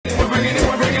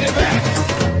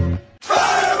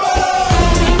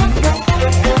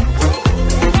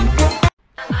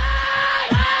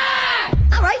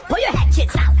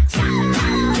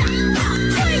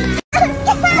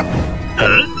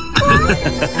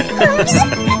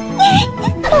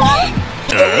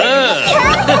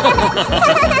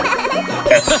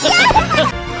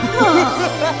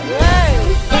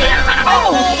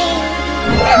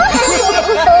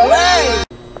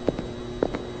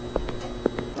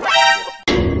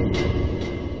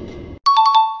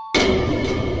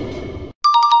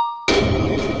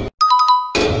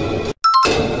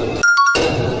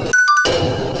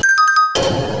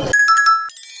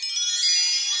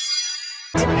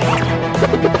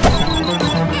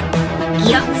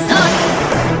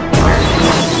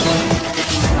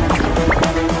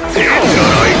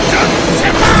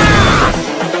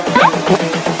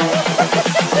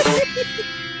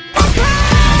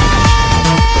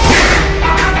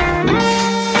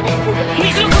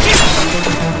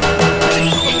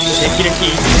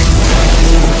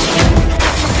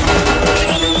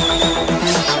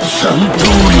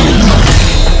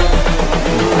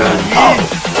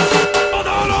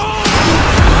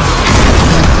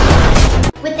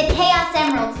With the Chaos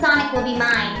Emerald, Sonic will be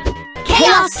mine.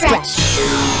 Chaos Stretch!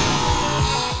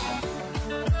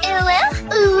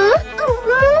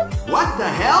 What the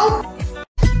hell?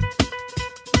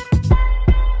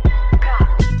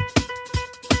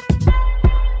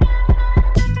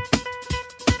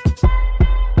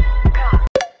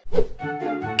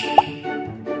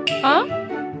 Huh?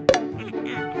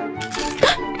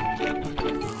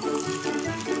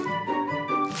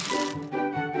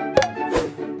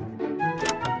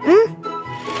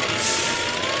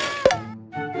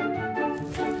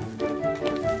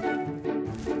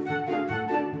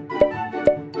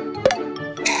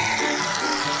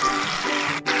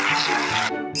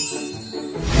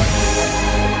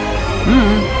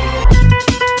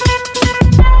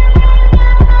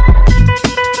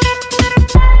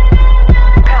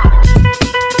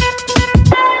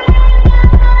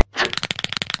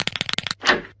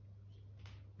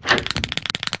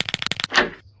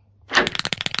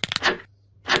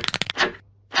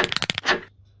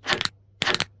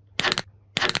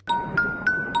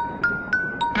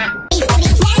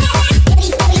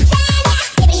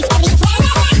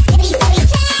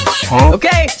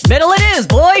 Okay, middle it is,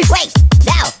 boys! Wait,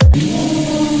 now!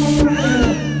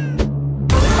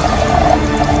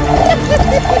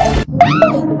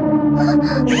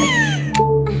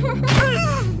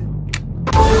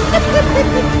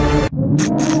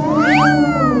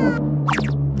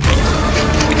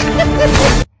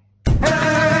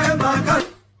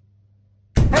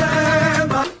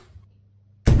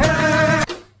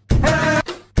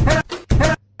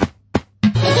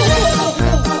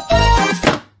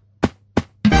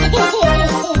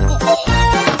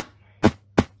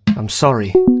 I'm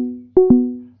sorry.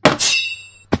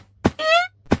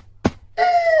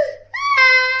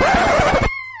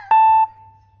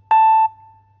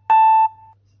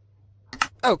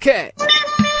 Okay.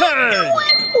 Hey.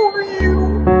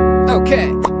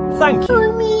 Okay. Thank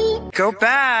you. Go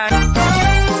back.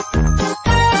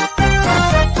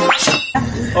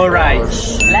 All right.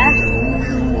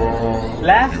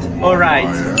 Left or right?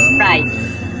 Right.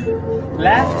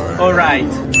 Left or right?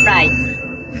 Right.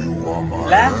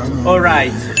 Left or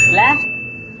right? Left.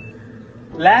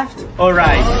 Left or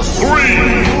right? 3,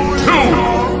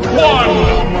 2,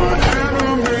 1.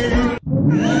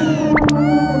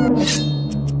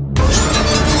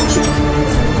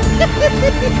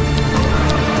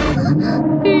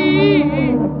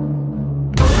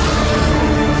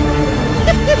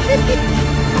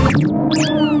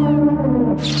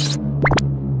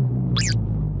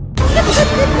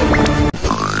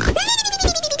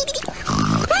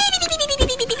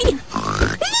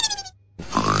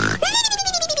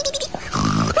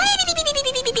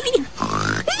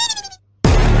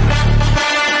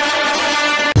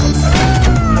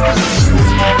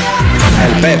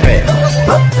 El Pepe.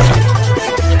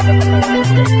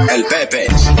 El Pepe.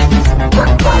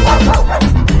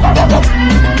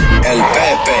 El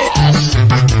Pepe.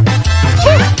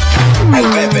 El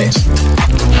Pepe.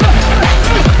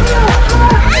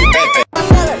 El Pepe.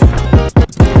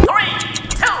 3,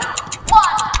 2,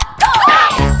 1, go!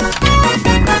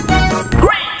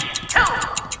 3, 2,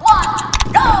 1,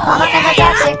 go!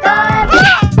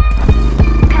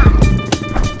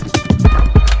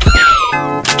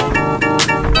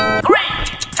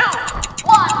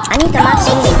 I need the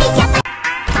matching.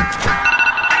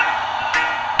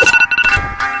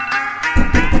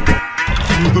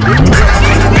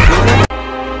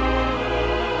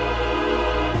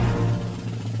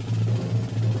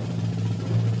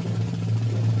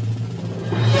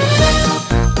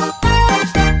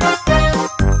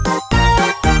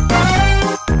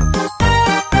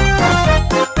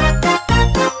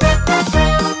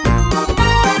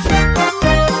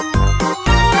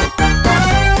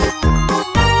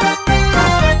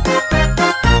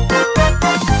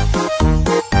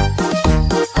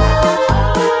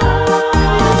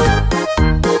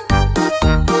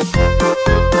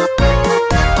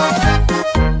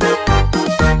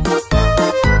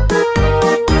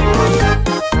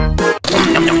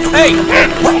 Hey!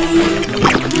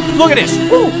 Look at this!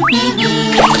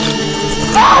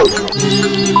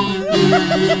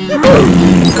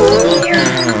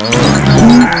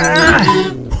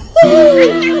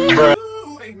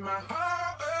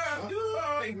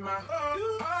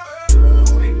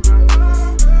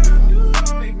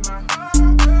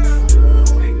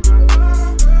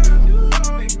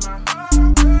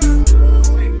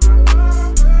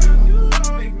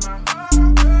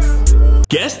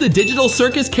 Guess the Digital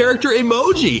Circus character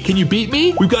emoji. Can you beat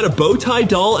me? We've got a bow tie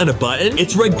doll and a button.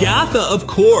 It's Regatha, of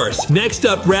course. Next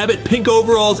up, rabbit, pink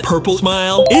overalls, purple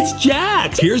smile. It's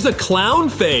Jax. Here's a clown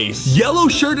face. Yellow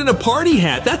shirt and a party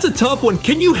hat. That's a tough one.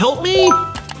 Can you help me?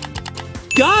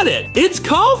 Got it. It's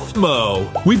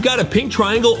Kaufmo. We've got a pink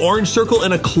triangle, orange circle,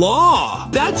 and a claw.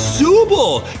 That's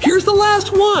Subal. Here's the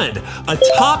last one. A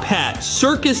top hat,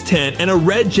 circus tent, and a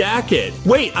red jacket.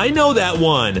 Wait, I know that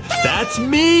one. That's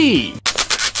me.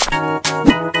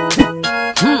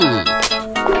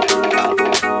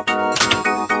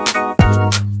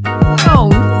 Oh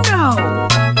no!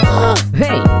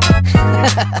 Hey!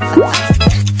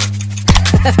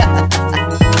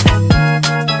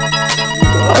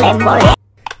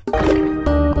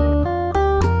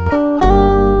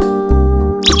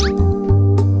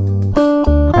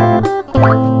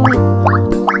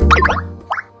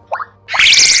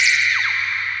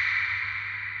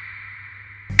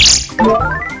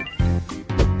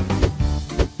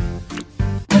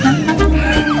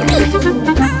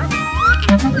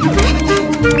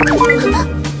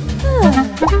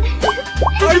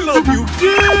 I love you,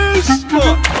 yes!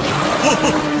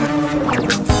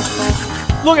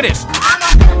 Look at this!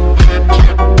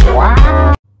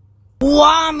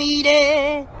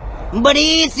 Wamide,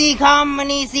 Barisi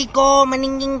Kamanisi Ko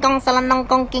Maninging Kong Salanong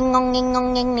Kong King Ong Ing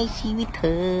Ong Ing Nishi with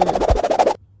her.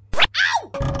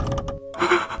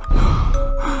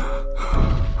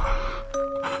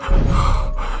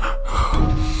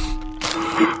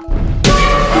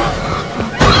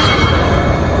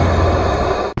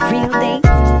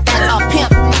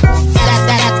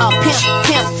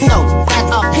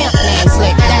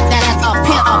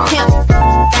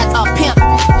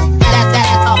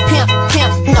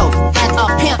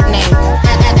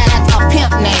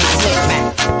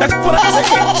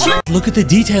 Look at the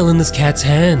detail in this cat's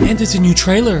hand. And it's a new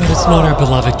trailer. But it's not our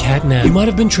beloved catnap. You might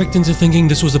have been tricked into thinking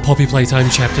this was a Poppy Playtime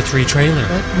Chapter 3 trailer.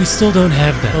 But we still don't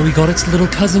have that. But we got its little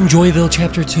cousin Joyville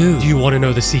Chapter 2. Do you want to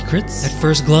know the secrets? At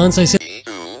first glance I said 3,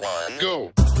 2, 1,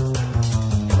 go!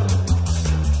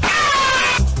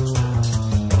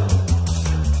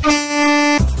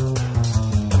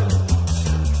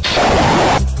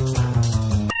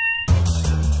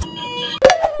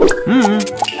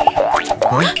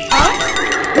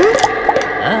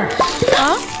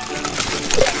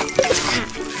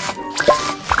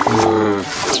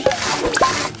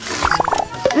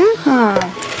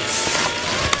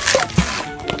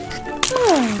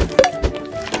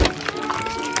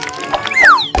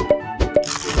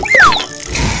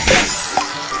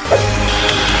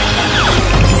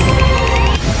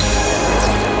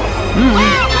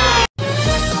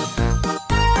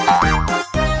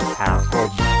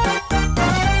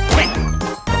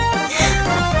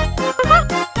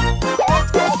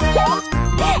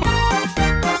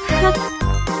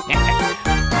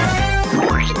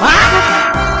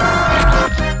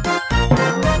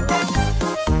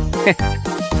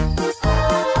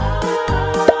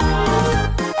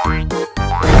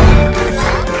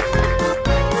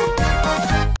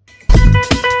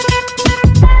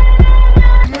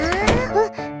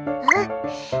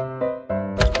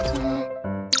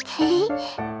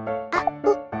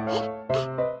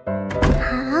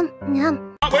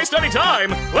 Not waste any time.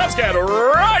 Let's get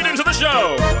right into the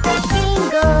show.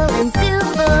 Jingle and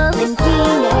Super and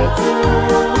Peanut too.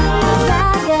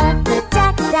 Raga, the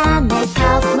tax and the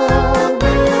Kaufmo.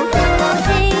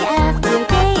 Day after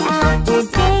day after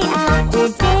day after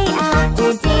day after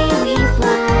day we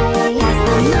fly past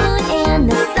the moon and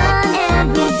the sun and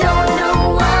we don't know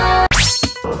why.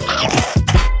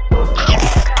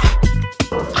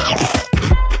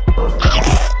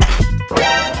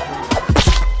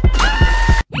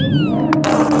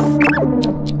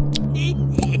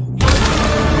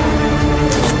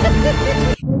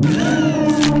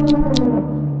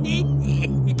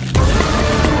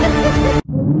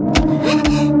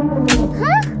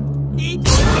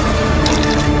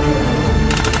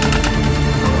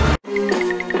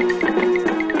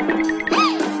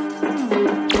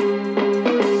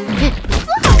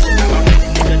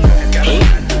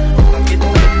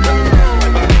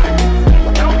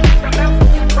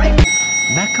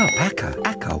 Maka paka,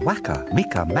 aka waka,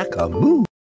 mika maka moo.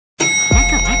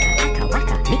 Waka waka waka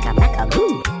waka. Mika Maka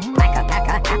Moo. Maka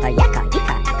Maka Appa Yaka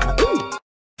Ika Aka Moo.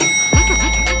 Maka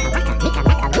Maka Maka Maka Mika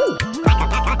Maka Moo. Maka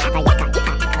Maka Appa Yaka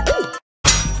Ika Aka Moo.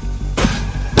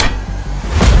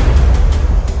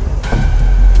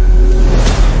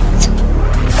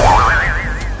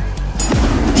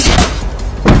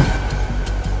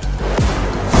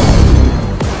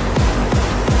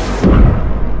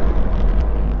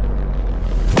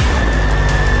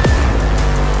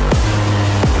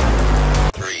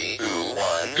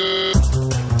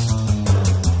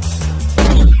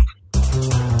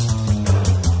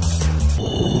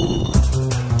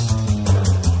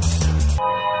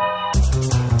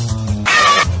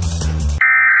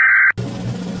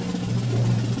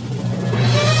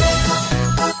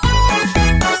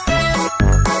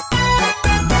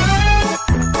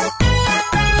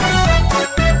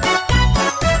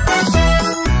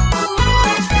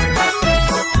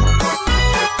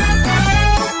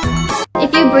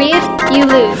 If you breathe, you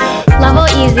lose. Level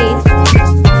easy.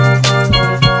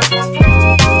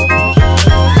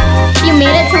 If you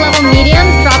made it to level medium,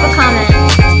 drop a comment.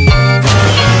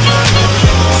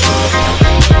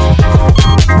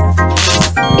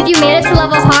 If you made it to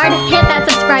level hard, hit that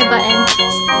subscribe button.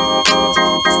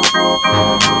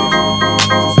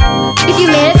 If you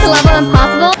made it to level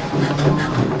impossible,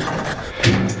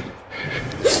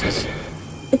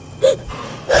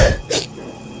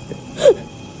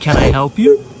 Can I help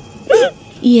you?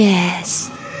 Yes.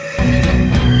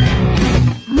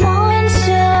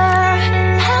 Monster,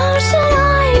 how should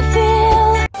I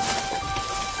feel?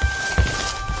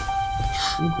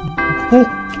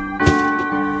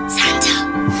 Santa.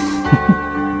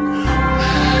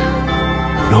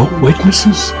 No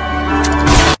witnesses?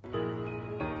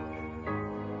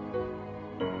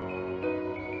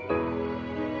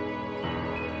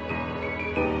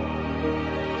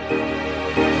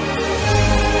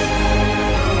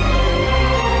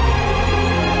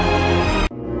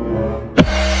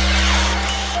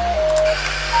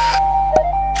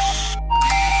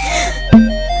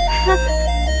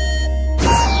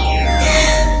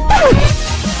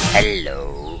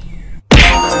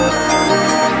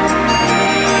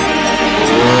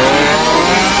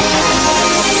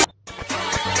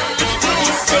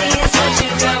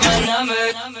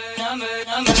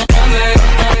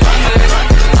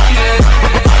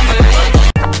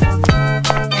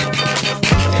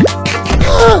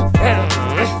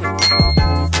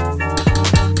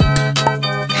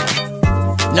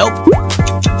 Nope.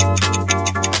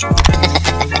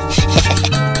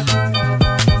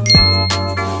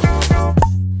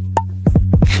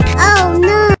 Oh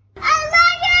no.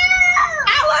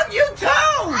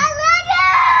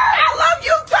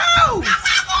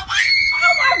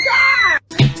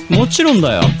 もちろん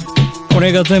だよ。こ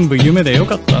れが全部夢でよ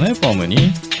かったね、ポム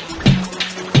に。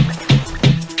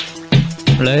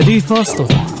レディーファースト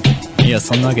だ。いや、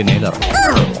そんなわけねえだろ。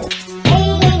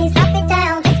Hey ladies, drop it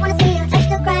down. Just wanna see you touch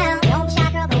the ground. Don't be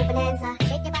shy, girl, go bonanza.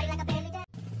 Shake your body like a belly dancer.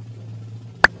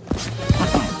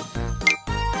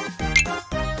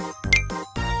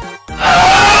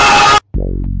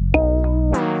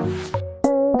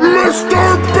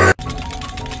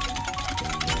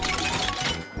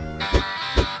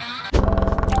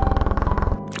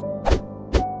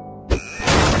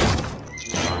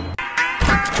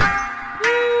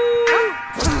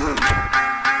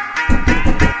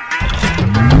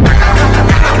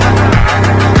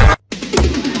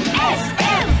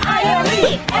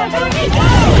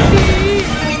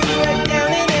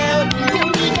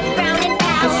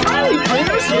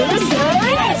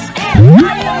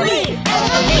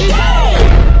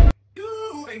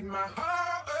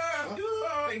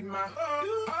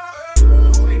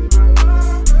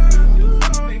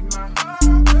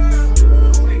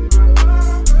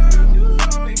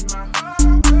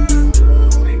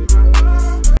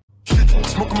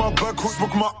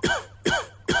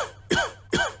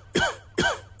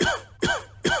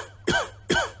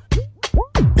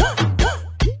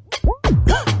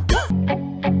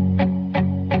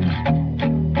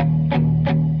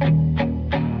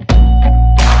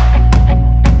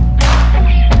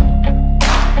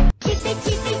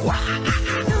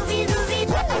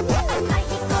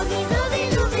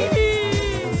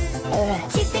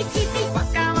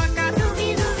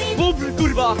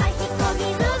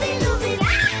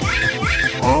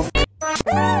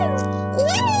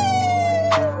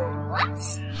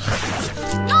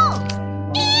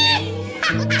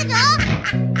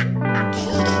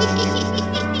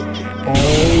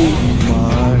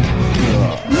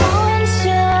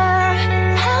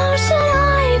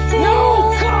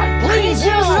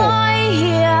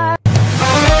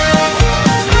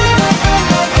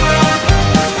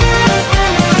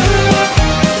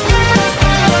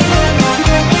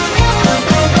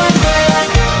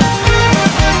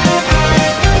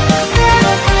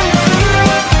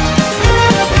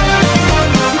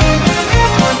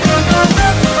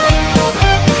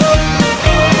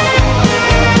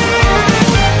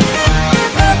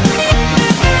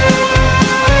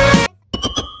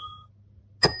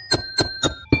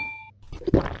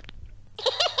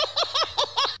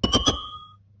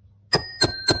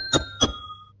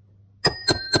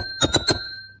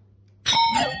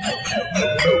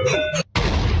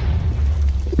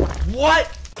 What?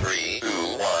 3, 2,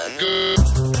 1, go.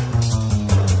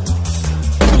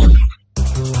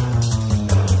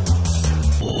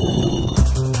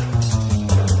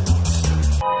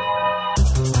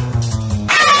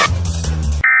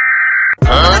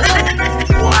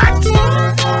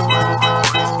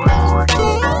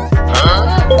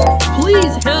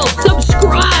 Please help!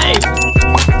 Subscribe!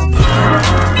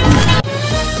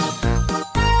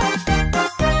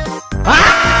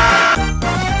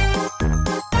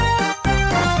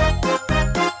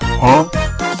 Huh?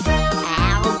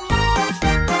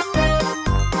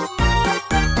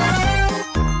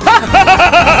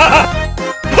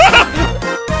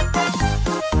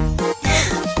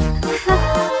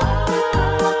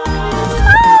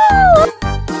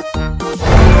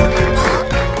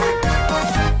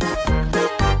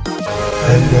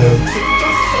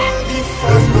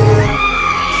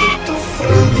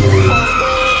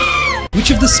 Which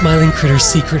of the smiling critter's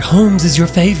secret homes is your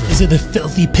favorite? Is it the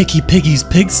filthy Picky Piggy's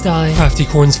pigsty, Crafty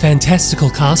Corn's fantastical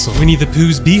castle, Winnie the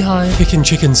Pooh's beehive, Kickin'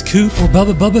 Chicken's coop, or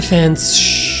Bubba Bubba Fan's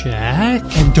shack?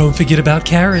 And don't forget about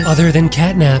Carrot, other than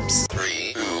catnaps.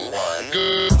 3, 2, 1,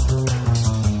 go.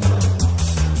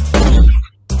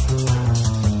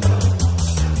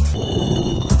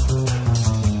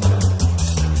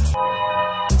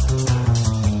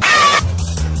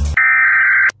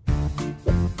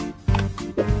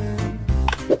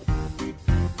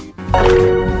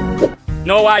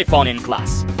 No iPhone in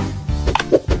class.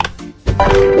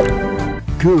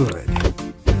 Good.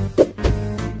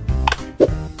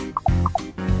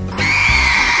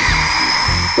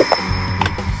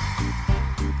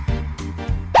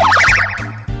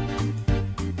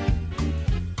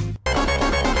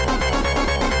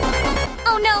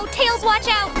 Oh no, Tails, watch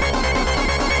out!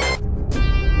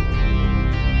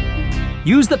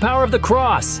 Use the power of the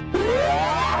cross.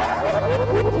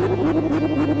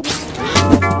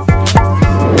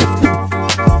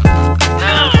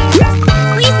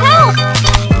 Please help!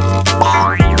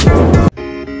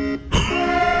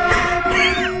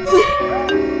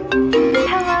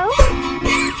 Hello?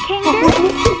 Kinder?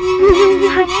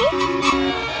 Honey?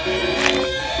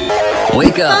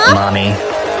 Wake up, Mommy.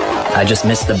 I just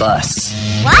missed the bus.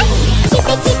 What?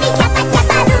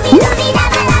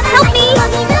 Help me!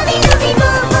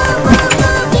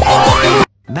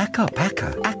 Maka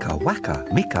paka, aka waka,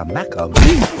 mika maka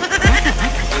moo.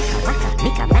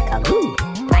 Mika maka moo.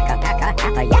 Maka kaka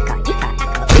kappa yaka yika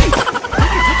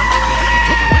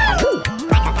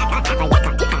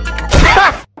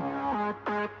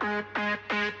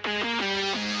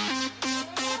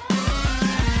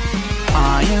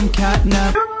I am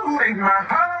catnap.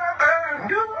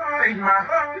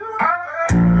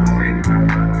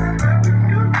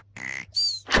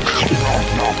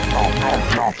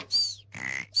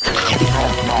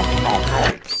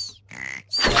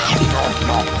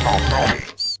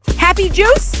 Happy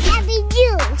juice? Happy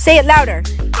juice. Say it louder.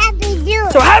 Happy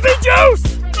juice. So happy juice!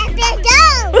 Happy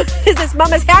juice. Is this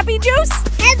Mama's happy juice?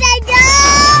 Happy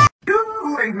juice.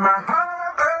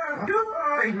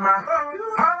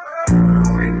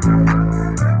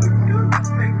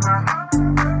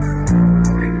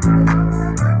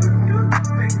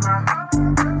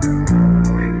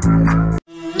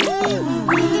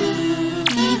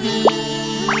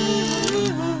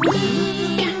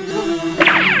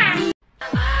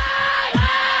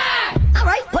 All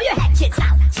right, pull your head chits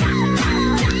out.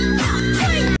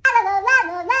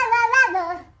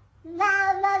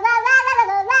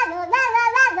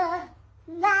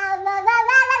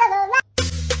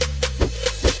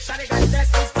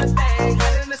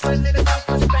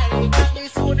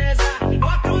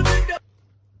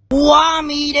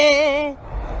 Wamire,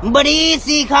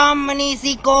 berisi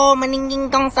kamanisi ko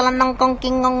meninging kong salanang kong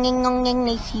kingong ngingong nging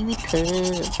ni siwite.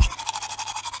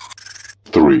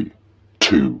 3,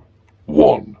 2,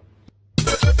 1.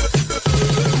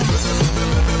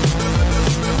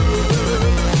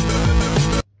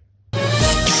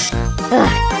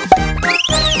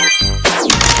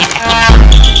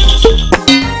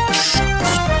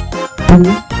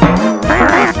 Ugh.